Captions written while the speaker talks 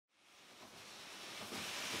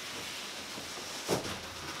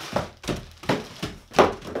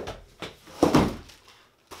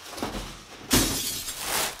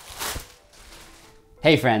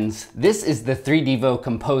Hey friends, this is the 3Devo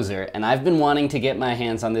Composer, and I've been wanting to get my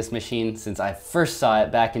hands on this machine since I first saw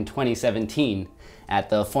it back in 2017 at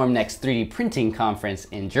the Formnext 3D Printing Conference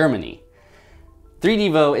in Germany.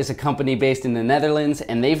 3Devo is a company based in the Netherlands,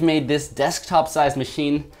 and they've made this desktop-sized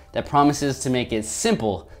machine that promises to make it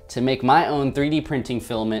simple to make my own 3D printing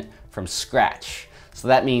filament from scratch. So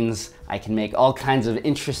that means I can make all kinds of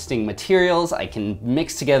interesting materials, I can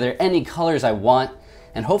mix together any colors I want,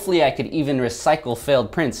 and hopefully I could even recycle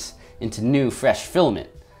failed prints into new, fresh filament.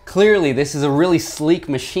 Clearly, this is a really sleek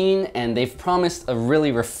machine, and they've promised a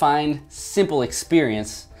really refined, simple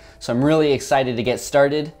experience, so I'm really excited to get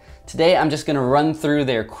started. Today, I'm just gonna run through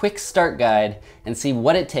their quick start guide and see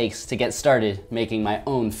what it takes to get started making my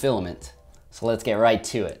own filament. So let's get right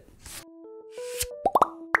to it.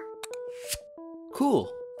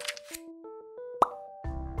 Cool.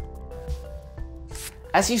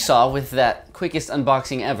 As you saw with that quickest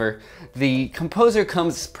unboxing ever, the Composer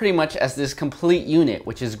comes pretty much as this complete unit,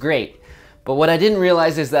 which is great. But what I didn't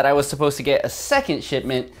realize is that I was supposed to get a second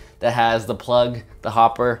shipment that has the plug, the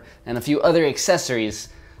hopper, and a few other accessories.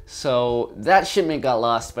 So that shipment got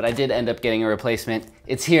lost, but I did end up getting a replacement.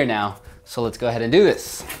 It's here now, so let's go ahead and do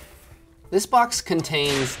this. This box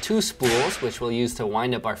contains 2 spools, which we'll use to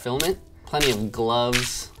wind up our filament, plenty of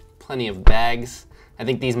gloves, plenty of bags. I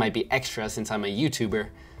think these might be extra since I'm a YouTuber,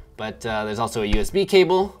 but there's also a USB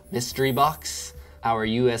cable, mystery box, our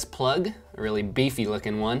US plug, a really beefy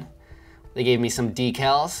looking one. They gave me some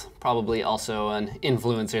decals, probably also an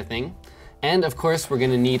influencer thing. And of course, we're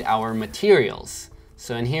gonna need our materials.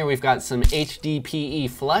 So in here we've got some HDPE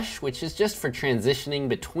flush, which is just for transitioning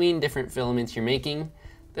between different filaments you're making.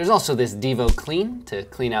 There's also this Devo Clean to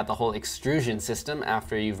clean out the whole extrusion system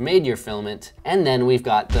after you've made your filament. And then we've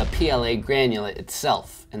got the PLA granulate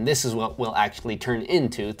itself, and this is what will actually turn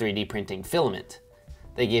into 3D printing filament.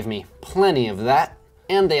 They gave me plenty of that,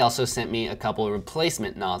 and they also sent me a couple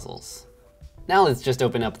replacement nozzles. Now let's just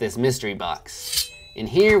open up this mystery box. In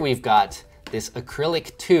here we've got this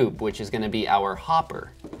acrylic tube, which is gonna be our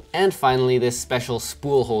hopper. And finally this special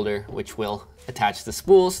spool holder, which will attach the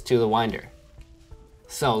spools to the winder.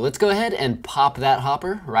 So let's go ahead and pop that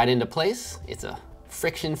hopper right into place. It's a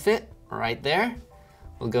friction fit right there.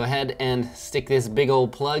 We'll go ahead and stick this big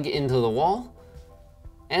old plug into the wall,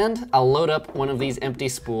 and I'll load up one of these empty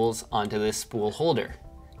spools onto this spool holder.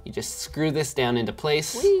 You just screw this down into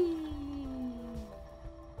place. Whee!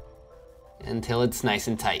 Until it's nice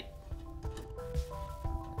and tight.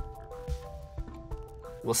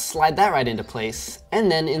 We'll slide that right into place,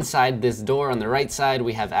 and then inside this door on the right side,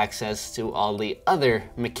 we have access to all the other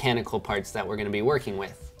mechanical parts that we're gonna be working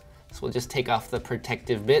with. So we'll just take off the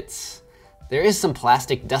protective bits. There is some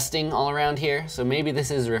plastic dusting all around here, so maybe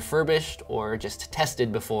this is refurbished or just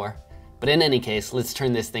tested before. But in any case, let's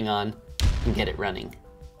turn this thing on and get it running.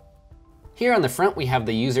 Here on the front, we have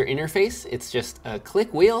the user interface. It's just a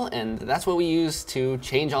click wheel, and that's what we use to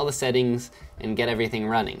change all the settings and get everything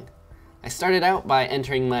running. I started out by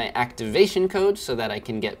entering my activation code so that I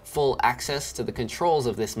can get full access to the controls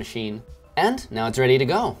of this machine. And now it's ready to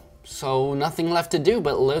go. So nothing left to do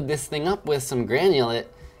but load this thing up with some granulate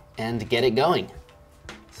and get it going.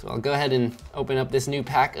 So I'll go ahead and open up this new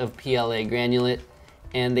pack of PLA granulate.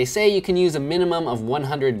 And they say you can use a minimum of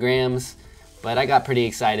 100 grams, but I got pretty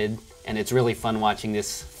excited and it's really fun watching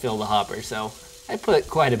this fill the hopper. So I put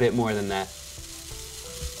quite a bit more than that.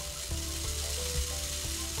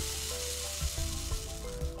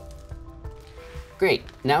 Great,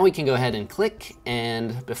 now we can go ahead and click,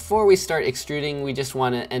 and before we start extruding, we just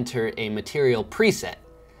want to enter a material preset.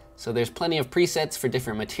 So there's plenty of presets for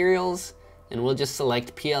different materials, and we'll just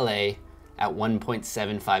select PLA at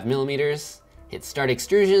 1.75 millimeters, hit start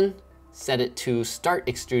extrusion, set it to start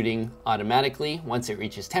extruding automatically once it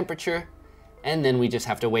reaches temperature, and then we just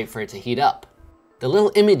have to wait for it to heat up. The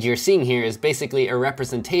little image you're seeing here is basically a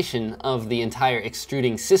representation of the entire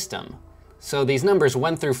extruding system. So these numbers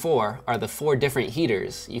 1 through 4 are the 4 different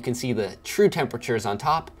heaters. You can see the true temperatures on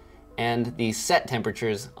top and the set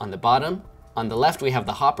temperatures on the bottom. On the left we have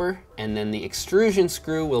the hopper, and then the extrusion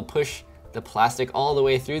screw will push the plastic all the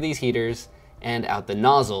way through these heaters and out the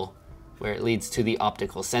nozzle where it leads to the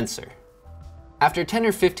optical sensor. After 10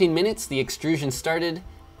 or 15 minutes the extrusion started,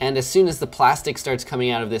 and as soon as the plastic starts coming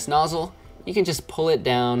out of this nozzle, you can just pull it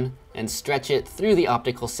down and stretch it through the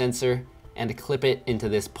optical sensor and clip it into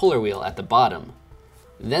this puller wheel at the bottom.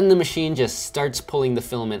 Then the machine just starts pulling the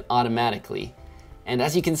filament automatically. And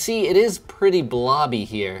as you can see, it is pretty blobby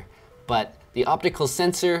here, but the optical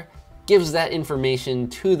sensor gives that information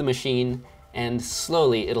to the machine, and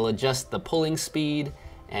slowly it'll adjust the pulling speed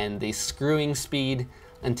and the screwing speed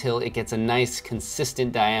until it gets a nice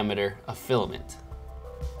consistent diameter of filament.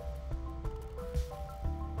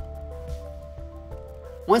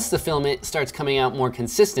 Once the filament starts coming out more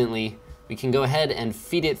consistently, we can go ahead and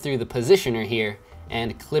feed it through the positioner here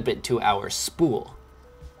and clip it to our spool.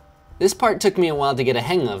 This part took me a while to get a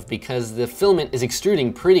hang of because the filament is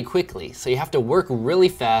extruding pretty quickly, so you have to work really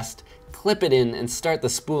fast, clip it in, and start the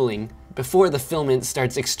spooling before the filament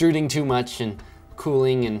starts extruding too much and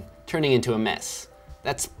cooling and turning into a mess.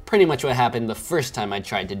 That's pretty much what happened the first time I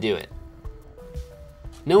tried to do it.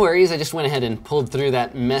 No worries, I just went ahead and pulled through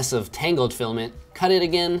that mess of tangled filament, cut it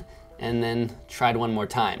again, and then tried one more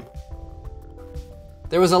time.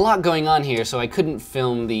 There was a lot going on here, so I couldn't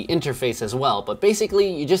film the interface as well, but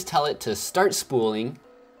basically you just tell it to start spooling,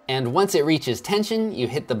 and once it reaches tension, you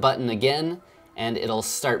hit the button again, and it'll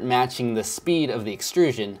start matching the speed of the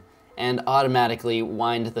extrusion, and automatically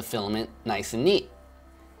wind the filament nice and neat.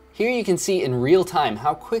 Here you can see in real time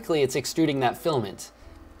how quickly it's extruding that filament.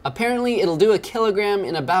 Apparently it'll do 1 kilogram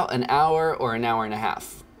in about an hour or an hour and a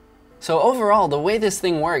half. So overall, the way this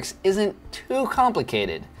thing works isn't too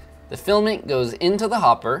complicated. The filament goes into the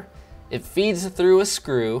hopper, it feeds through a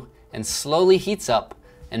screw and slowly heats up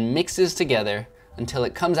and mixes together until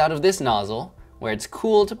it comes out of this nozzle where it's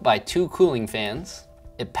cooled by 2 cooling fans.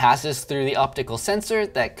 It passes through the optical sensor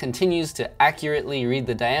that continues to accurately read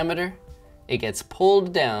the diameter. It gets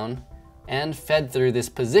pulled down and fed through this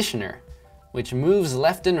positioner, which moves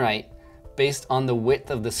left and right based on the width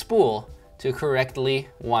of the spool to correctly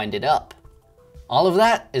wind it up. All of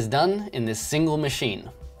that is done in this single machine.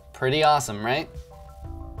 Pretty awesome, right?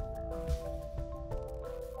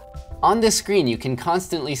 On this screen, you can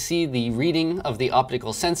constantly see the reading of the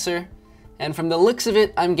optical sensor, and from the looks of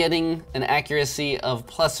it, I'm getting an accuracy of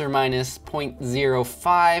plus or minus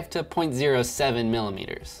 0.05 to 0.07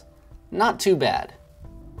 millimeters. Not too bad.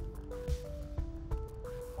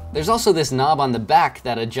 There's also this knob on the back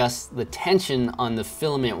that adjusts the tension on the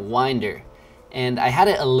filament winder, and I had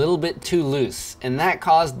it a little bit too loose, and that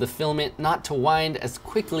caused the filament not to wind as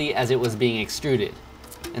quickly as it was being extruded,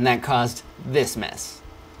 and that caused this mess.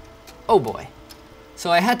 Oh boy.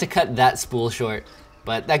 So I had to cut that spool short,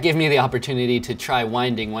 but that gave me the opportunity to try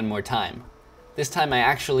winding one more time. This time I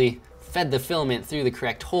actually fed the filament through the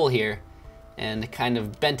correct hole here and kind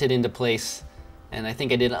of bent it into place, and I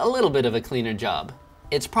think I did a little bit of a cleaner job.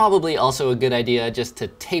 It's probably also a good idea just to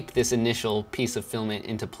tape this initial piece of filament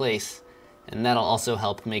into place, and that'll also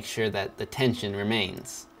help make sure that the tension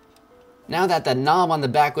remains. Now that the knob on the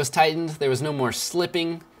back was tightened, there was no more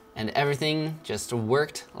slipping, and everything just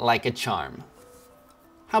worked like a charm.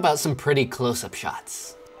 How about some pretty close-up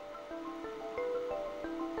shots?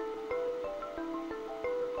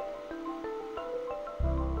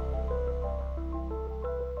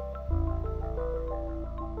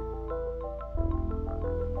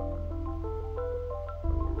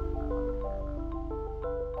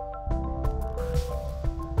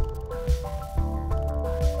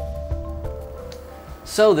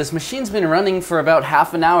 So this machine's been running for about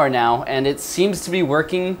half an hour now, and it seems to be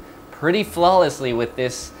working pretty flawlessly with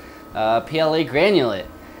this PLA granulate.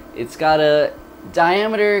 It's got a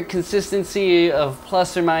diameter consistency of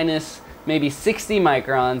plus or minus maybe 60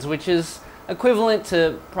 microns, which is equivalent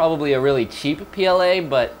to probably a really cheap PLA,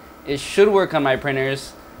 but it should work on my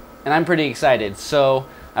printers, and I'm pretty excited. So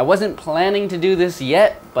I wasn't planning to do this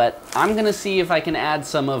yet, but I'm gonna see if I can add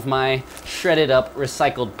some of my shredded up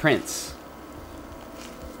recycled prints.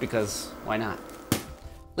 Because why not?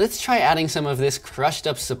 Let's try adding some of this crushed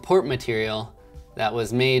up support material that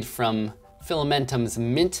was made from Filamentum's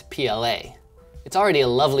Mint PLA. It's already a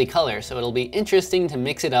lovely color, so it'll be interesting to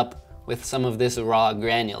mix it up with some of this raw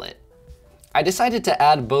granulate. I decided to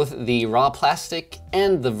add both the raw plastic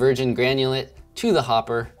and the virgin granulate to the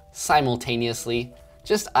hopper simultaneously,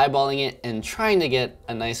 just eyeballing it and trying to get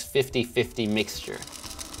a nice 50-50 mixture.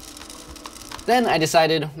 Then I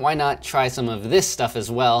decided, why not try some of this stuff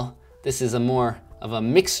as well? This is a more of a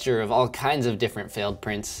mixture of all kinds of different failed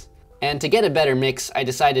prints. And to get a better mix, I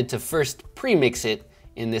decided to first pre-mix it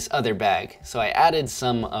in this other bag. So I added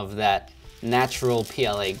some of that natural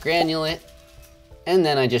PLA granulate, and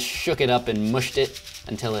then I just shook it up and mushed it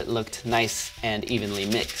until it looked nice and evenly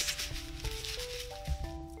mixed.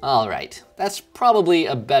 All right, that's probably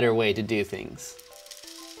a better way to do things.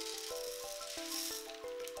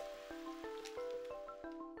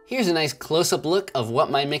 Here's a nice close-up look of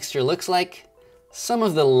what my mixture looks like. Some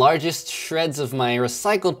of the largest shreds of my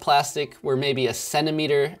recycled plastic were maybe 1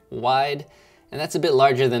 centimeter wide, and that's a bit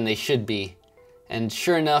larger than they should be. And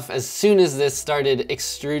sure enough, as soon as this started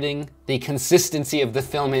extruding, the consistency of the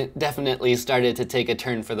filament definitely started to take a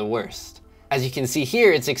turn for the worst. As you can see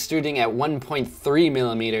here, it's extruding at 1.3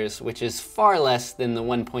 millimeters, which is far less than the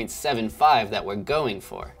 1.75 that we're going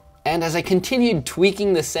for. And as I continued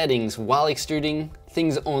tweaking the settings while extruding,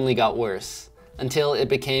 things only got worse, until it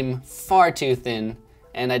became far too thin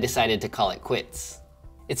and I decided to call it quits.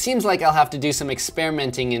 It seems like I'll have to do some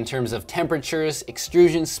experimenting in terms of temperatures,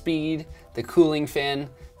 extrusion speed, the cooling fan,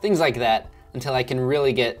 things like that, until I can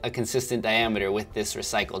really get a consistent diameter with this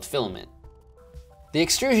recycled filament. The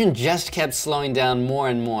extrusion just kept slowing down more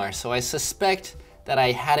and more, so I suspect that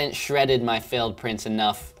I hadn't shredded my failed prints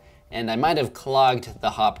enough, and I might have clogged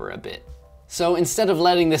the hopper a bit. So instead of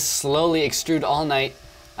letting this slowly extrude all night,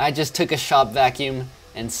 I just took a shop vacuum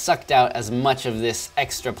and sucked out as much of this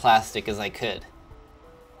extra plastic as I could.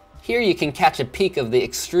 Here you can catch a peek of the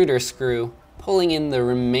extruder screw pulling in the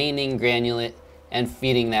remaining granulate and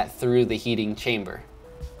feeding that through the heating chamber.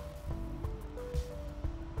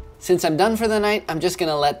 Since I'm done for the night, I'm just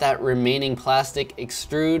gonna let that remaining plastic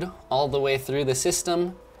extrude all the way through the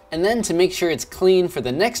system. And then to make sure it's clean for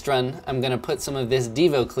the next run, I'm gonna put some of this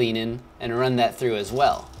Devo Clean in and run that through as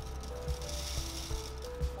well.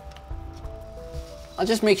 I'll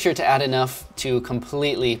just make sure to add enough to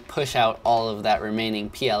completely push out all of that remaining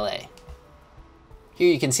PLA.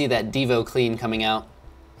 Here you can see that Devo Clean coming out.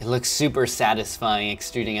 It looks super satisfying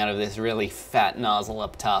extruding out of this really fat nozzle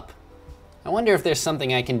up top. I wonder if there's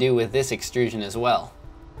something I can do with this extrusion as well.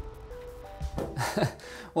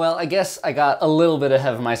 Well, I guess I got a little bit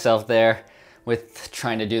ahead of myself there with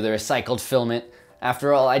trying to do the recycled filament.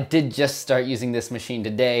 After all, I did just start using this machine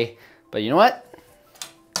today, but you know what?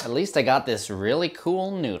 At least I got this really cool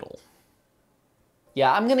noodle.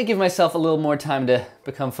 Yeah, I'm gonna give myself a little more time to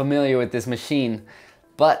become familiar with this machine,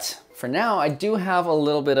 but for now, I do have a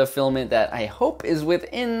little bit of filament that I hope is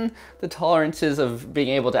within the tolerances of being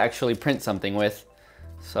able to actually print something with.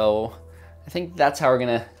 So I think that's how we're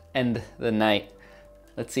gonna end the night.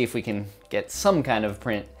 Let's see if we can get some kind of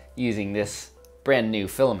print using this brand new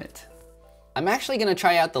filament. I'm actually gonna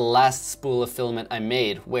try out the last spool of filament I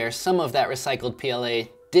made, where some of that recycled PLA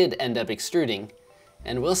did end up extruding,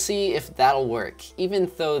 and we'll see if that'll work,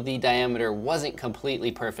 even though the diameter wasn't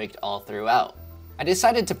completely perfect all throughout. I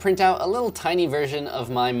decided to print out a little tiny version of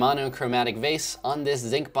my monochromatic vase on this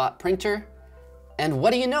ZincBot printer, and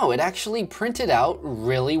what do you know, it actually printed out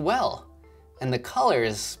really well. And the color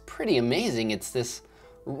is pretty amazing. It's this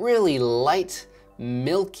really light,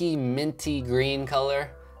 milky, minty green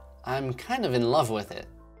color. I'm kind of in love with it.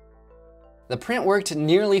 The print worked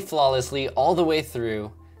nearly flawlessly all the way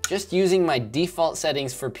through, just using my default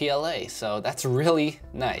settings for PLA, so that's really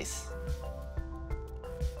nice.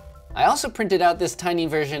 I also printed out this tiny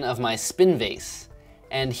version of my spin vase,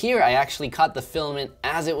 and here I actually caught the filament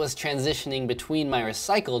as it was transitioning between my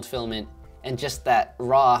recycled filament and just that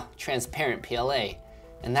raw, transparent PLA,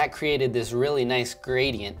 and that created this really nice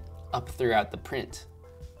gradient up throughout the print.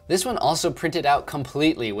 This one also printed out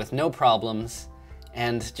completely with no problems,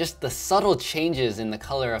 and just the subtle changes in the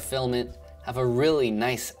color of filament have a really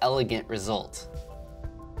nice, elegant result.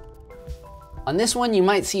 On this one, you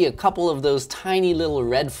might see a couple of those tiny little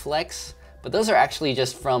red flecks, but those are actually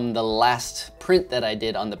just from the last print that I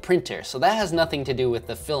did on the printer, so that has nothing to do with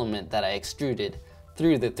the filament that I extruded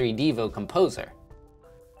through the 3Devo Composer.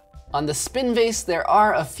 On the spin vase, there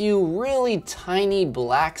are a few really tiny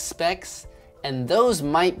black specks, and those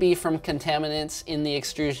might be from contaminants in the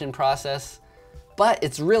extrusion process, but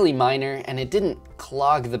it's really minor and it didn't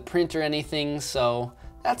clog the print or anything, so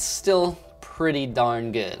that's still pretty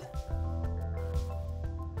darn good.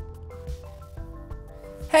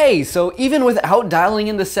 Hey, so even without dialing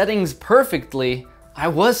in the settings perfectly, I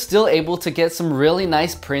was still able to get some really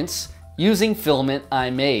nice prints using filament I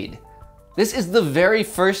made. This is the very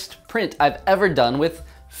first print I've ever done with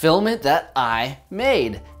filament that I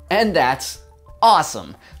made, and that's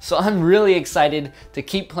awesome. So I'm really excited to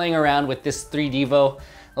keep playing around with this 3Devo.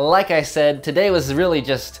 Like I said, today was really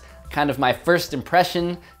just kind of my first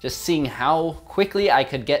impression, just seeing how quickly I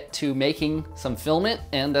could get to making some filament,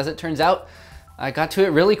 and as it turns out, I got to it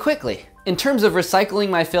really quickly. In terms of recycling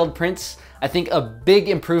my failed prints, I think a big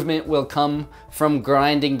improvement will come from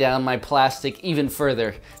grinding down my plastic even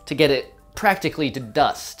further to get it practically to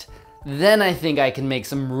dust. Then I think I can make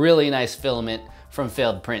some really nice filament from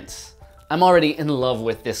failed prints. I'm already in love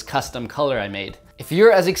with this custom color I made. If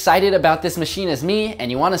you're as excited about this machine as me and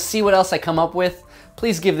you want to see what else I come up with,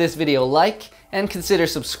 please give this video a like and consider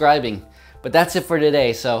subscribing. But that's it for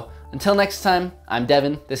today, so until next time, I'm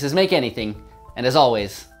Devin, this is Make Anything, and as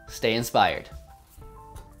always, stay inspired.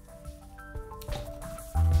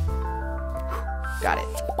 Got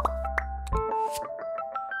it.